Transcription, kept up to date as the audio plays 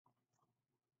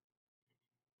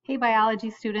Hey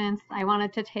biology students, I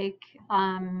wanted to take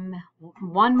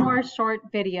one more short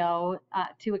video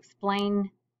to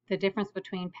explain the difference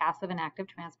between passive and active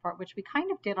transport, which we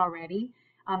kind of did already.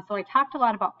 So I talked a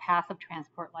lot about passive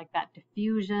transport, like that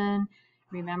diffusion.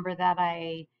 Remember that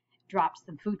I dropped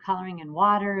some food coloring in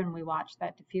water and we watched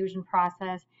that diffusion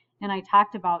process. And I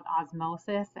talked about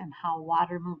osmosis and how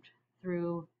water moved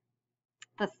through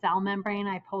the cell membrane.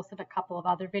 I posted a couple of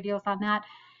other videos on that.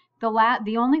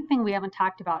 The only thing we haven't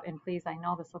talked about, and please, I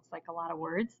know this looks like a lot of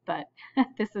words, but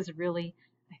this is really,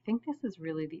 I think this is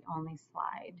really the only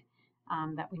slide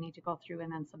that we need to go through,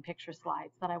 and then some picture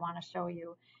slides that I want to show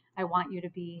you. I want you to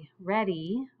be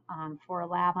ready for a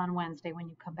lab on Wednesday when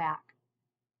you come back.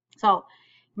 So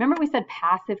remember we said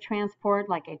passive transport,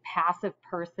 like a passive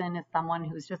person is someone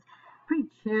who's just pretty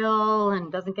chill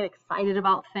and doesn't get excited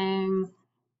about things,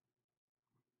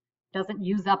 doesn't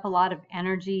use up a lot of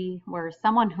energy, where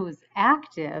someone who's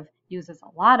active uses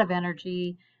a lot of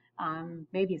energy,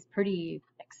 maybe is pretty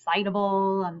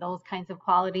excitable and those kinds of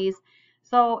qualities.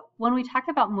 So when we talk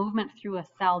about movement through a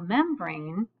cell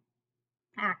membrane,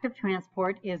 active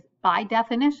transport is by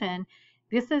definition,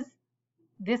 this is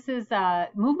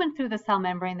movement through the cell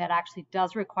membrane that actually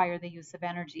does require the use of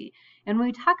energy. And when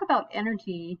we talk about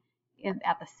energy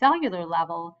at the cellular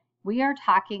level, we are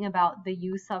talking about the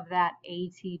use of that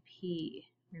ATP.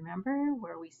 Remember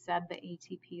where we said the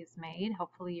ATP is made?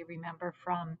 Hopefully you remember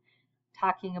from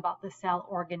talking about the cell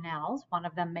organelles. One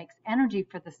of them makes energy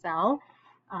for the cell.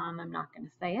 I'm not going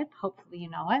to say it. Hopefully you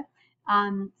know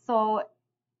it. So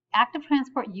active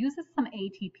transport uses some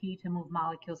ATP to move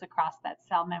molecules across that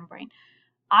cell membrane,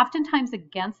 oftentimes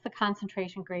against the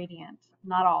concentration gradient,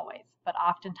 not always, but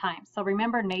oftentimes. So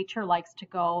remember, nature likes to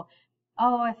go,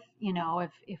 oh,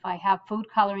 if I have food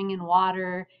coloring in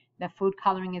water, the food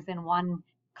coloring is in one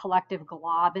collective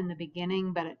glob in the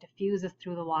beginning, but it diffuses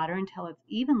through the water until it's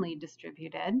evenly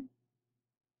distributed.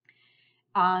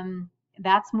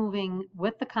 That's moving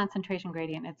with the concentration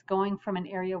gradient. It's going from an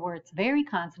area where it's very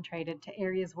concentrated to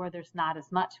areas where there's not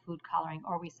as much food coloring,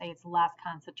 or we say it's less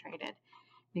concentrated,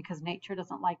 because nature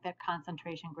doesn't like that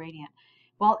concentration gradient.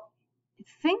 Well,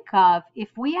 think of if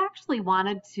we actually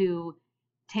wanted to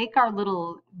take our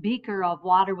little beaker of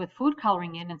water with food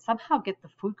coloring in and somehow get the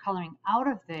food coloring out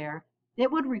of there, it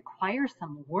would require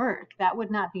some work. That would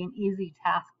not be an easy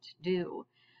task to do.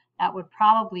 That would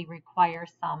probably require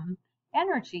some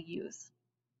energy use.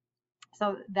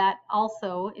 So that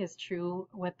also is true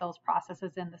with those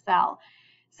processes in the cell.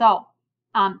 So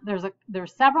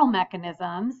there's several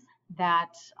mechanisms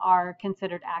that are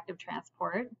considered active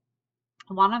transport.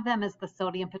 One of them is the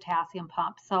sodium potassium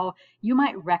pump. So you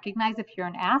might recognize, if you're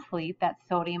an athlete, that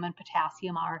sodium and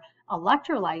potassium are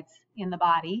electrolytes in the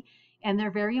body, and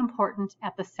they're very important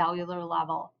at the cellular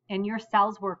level. And your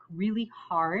cells work really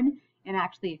hard and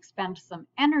actually expend some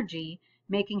energy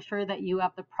making sure that you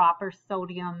have the proper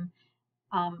sodium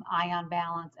ion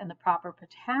balance and the proper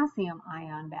potassium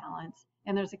ion balance.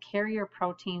 And there's a carrier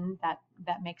protein that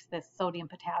makes this sodium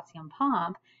potassium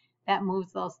pump that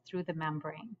moves those through the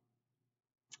membrane.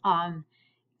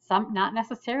 Some not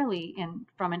necessarily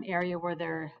from an area where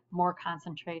they're more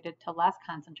concentrated to less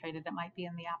concentrated. It might be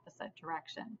in the opposite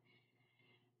direction.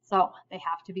 So they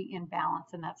have to be in balance,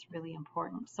 and that's really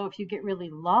important. So if you get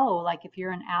really low, like if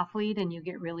you're an athlete and you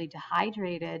get really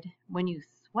dehydrated, when you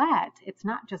sweat, it's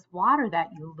not just water that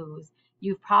you lose.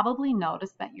 You've probably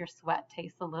noticed that your sweat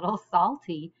tastes a little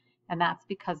salty, and that's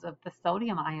because of the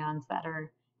sodium ions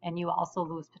and you also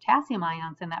lose potassium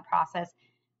ions in that process,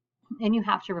 and you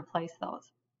have to replace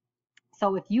those.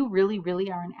 So if you really, really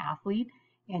are an athlete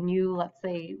and you, let's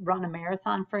say, run a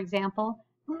marathon, for example,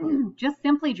 just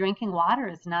simply drinking water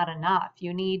is not enough.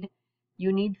 You need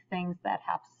things that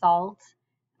have salt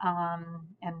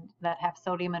and that have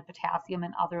sodium and potassium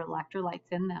and other electrolytes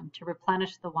in them to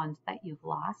replenish the ones that you've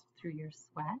lost through your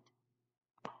sweat.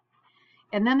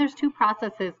 And then there's two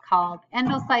processes called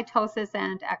endocytosis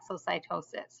and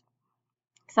exocytosis.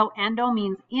 So endo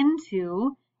means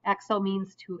into, exo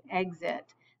means to exit.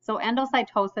 So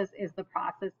endocytosis is the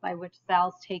process by which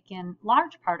cells take in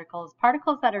large particles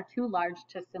that are too large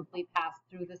to simply pass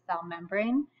through the cell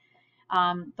membrane.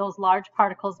 Those large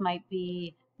particles might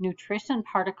be nutrition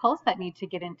particles that need to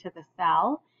get into the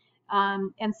cell.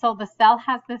 And so the cell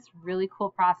has this really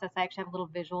cool process. I actually have a little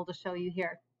visual to show you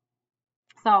here.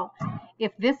 So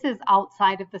if this is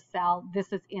outside of the cell,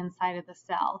 this is inside of the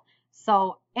cell.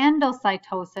 So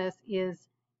endocytosis is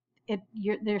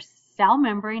their cell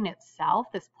membrane itself,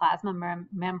 this plasma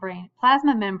membrane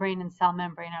and cell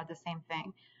membrane are the same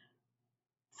thing.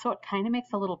 So it kind of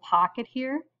makes a little pocket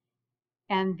here.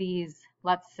 And these,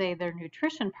 let's say they're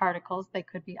nutrition particles, they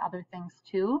could be other things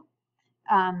too.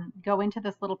 go into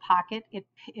this little pocket, it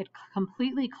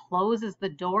completely closes the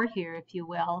door here, if you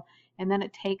will, and then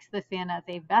it takes this in as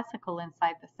a vesicle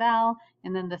inside the cell,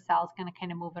 and then the cell is going to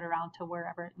kind of move it around to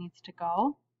wherever it needs to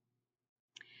go.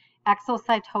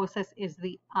 Exocytosis is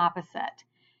the opposite.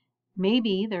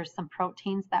 Maybe there's some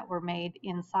proteins that were made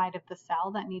inside of the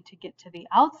cell that need to get to the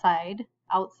outside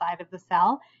of the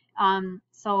cell.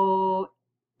 So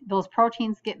those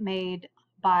proteins get made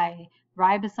by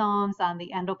ribosomes on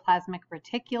the endoplasmic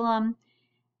reticulum.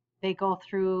 They go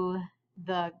through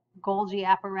the Golgi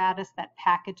apparatus that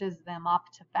packages them up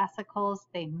to vesicles.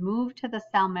 They move to the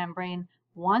cell membrane.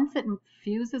 Once it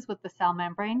fuses with the cell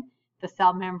membrane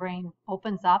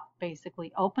opens up,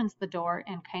 basically opens the door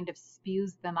and kind of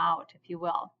spews them out, if you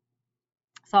will.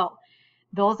 So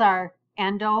those are,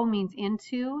 endo means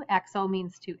into, exo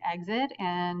means to exit,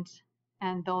 and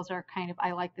those are kind of,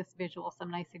 I like this visual, some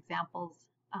nice examples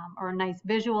or nice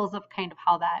visuals of kind of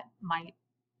how that might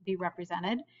be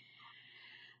represented.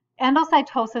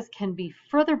 Endocytosis can be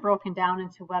further broken down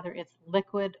into whether it's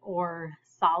liquid or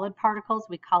solid particles.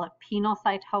 We call it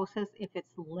penocytosis if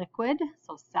it's liquid,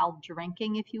 so cell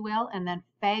drinking, if you will, and then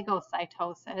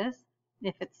phagocytosis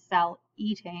if it's cell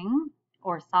eating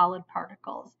or solid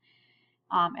particles.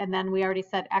 And then we already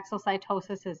said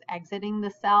exocytosis is exiting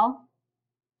the cell.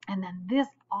 And then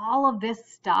all of this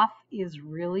stuff is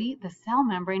really, the cell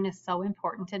membrane is so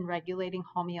important in regulating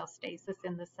homeostasis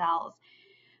in the cells.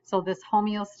 So this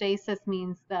homeostasis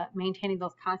means maintaining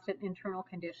those constant internal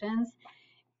conditions.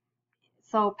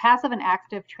 So passive and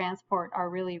active transport are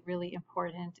really, really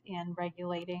important in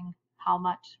regulating how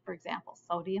much, for example,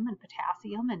 sodium and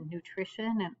potassium and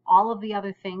nutrition and all of the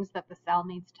other things that the cell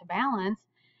needs to balance.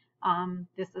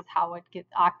 This is how it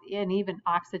gets, and even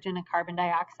oxygen and carbon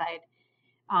dioxide.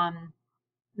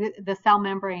 The cell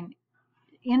membrane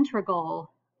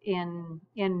integral in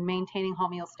maintaining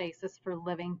homeostasis for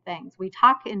living things. We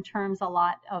talk in terms a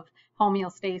lot of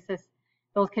homeostasis,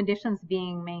 those conditions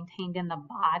being maintained in the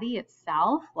body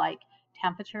itself, like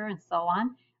temperature and so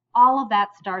on. All of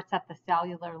that starts at the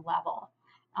cellular level.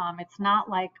 It's not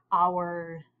like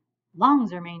our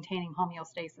lungs are maintaining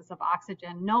homeostasis of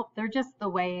oxygen. Nope, they're just the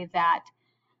way that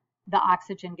the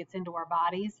oxygen gets into our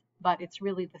bodies, but it's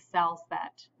really the cells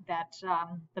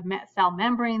the cell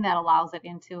membrane that allows it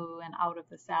into and out of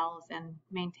the cells and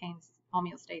maintains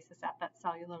homeostasis at that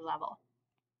cellular level.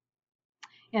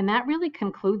 And that really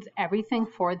concludes everything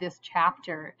for this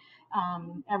chapter.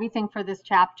 Everything for this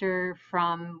chapter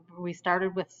we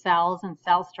started with cells and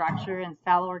cell structure and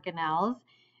cell organelles,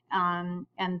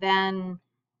 and then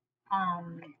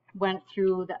went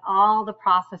through all the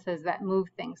processes that move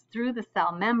things through the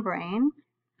cell membrane.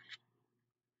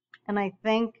 And I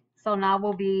think, so now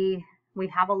we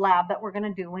have a lab that we're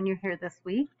going to do when you're here this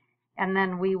week, and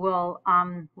then we'll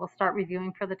start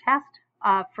reviewing for the test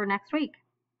for next week.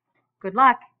 Good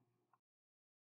luck.